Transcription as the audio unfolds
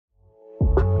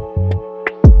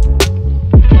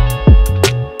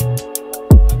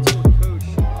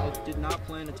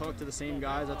to the same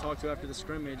guys I talked to after the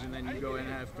scrimmage, and then you go in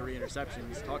and have 3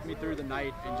 interceptions. Talk me through the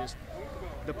night and just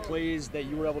the plays that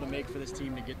you were able to make for this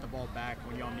team to get the ball back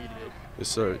when y'all needed it. Yes,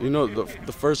 sir. You know,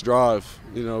 the first drive,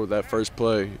 you know, that first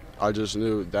play, I just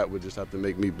knew that would just have to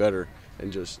make me better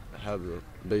and just have the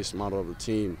base model of the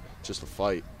team just to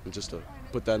fight and just to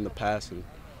put that in the past and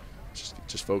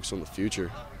just focus on the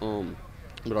future.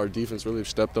 But our defense really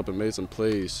stepped up and made some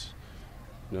plays.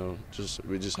 You know,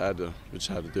 we just had to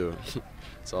do it.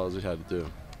 That's all we had to do.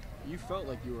 You felt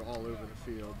like you were all over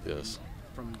the field. Yes.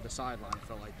 From the sideline, it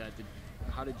felt like that.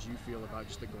 How did you feel about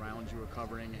just the ground you were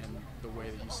covering and the way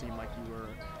that you seemed like you were,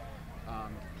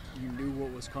 you knew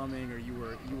what was coming, or you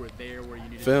were there where you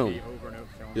needed to be over and over?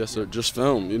 Film? Yes, sir. Just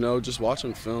film. You know, just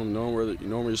watching film, knowing where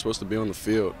you're supposed to be on the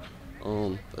field.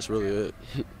 That's really it.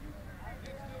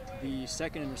 The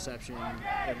second interception,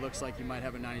 it looks like you might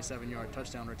have a 97-yard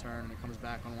touchdown return, and it comes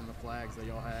back on one of the flags that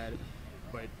y'all had.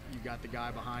 But you got the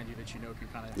guy behind you that you know can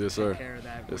kind of take care of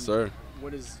that. Yes, sir.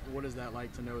 What is that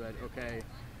like to know that, okay,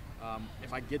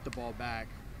 if I get the ball back,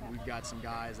 we've got some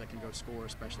guys that can go score,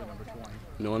 especially number 20.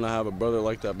 Knowing I have a brother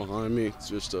like that behind me, it's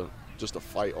just to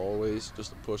fight always,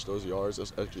 just to push those yards,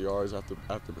 those extra yards after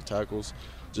the tackles.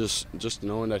 Just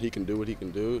knowing that he can do what he can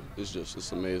do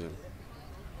it's amazing.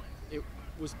 It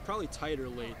was probably tighter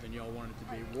late than y'all wanted it to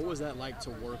be. What was that like to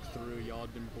work through? Y'all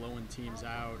had been blowing teams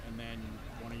out, and then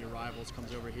one of your rivals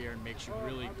comes over here and makes you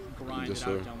really grind it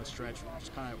out down the stretch.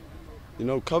 Just kind of. You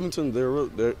know, Covington, they're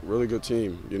a really good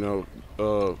team. You know,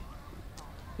 a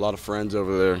lot of friends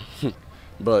over there,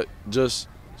 but just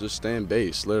staying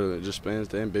base, literally, just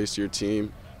staying base to your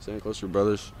team, staying close to your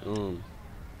brothers,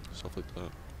 stuff like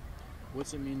that.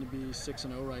 What's it mean to be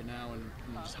 6-0 right now, and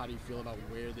just how do you feel about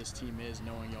where this team is,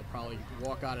 knowing y'all probably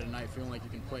walk out of tonight feeling like you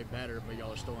can play better, but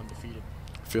y'all are still undefeated?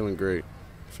 Feeling great.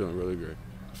 Feeling really great.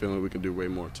 Feeling like we can do way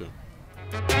more, too.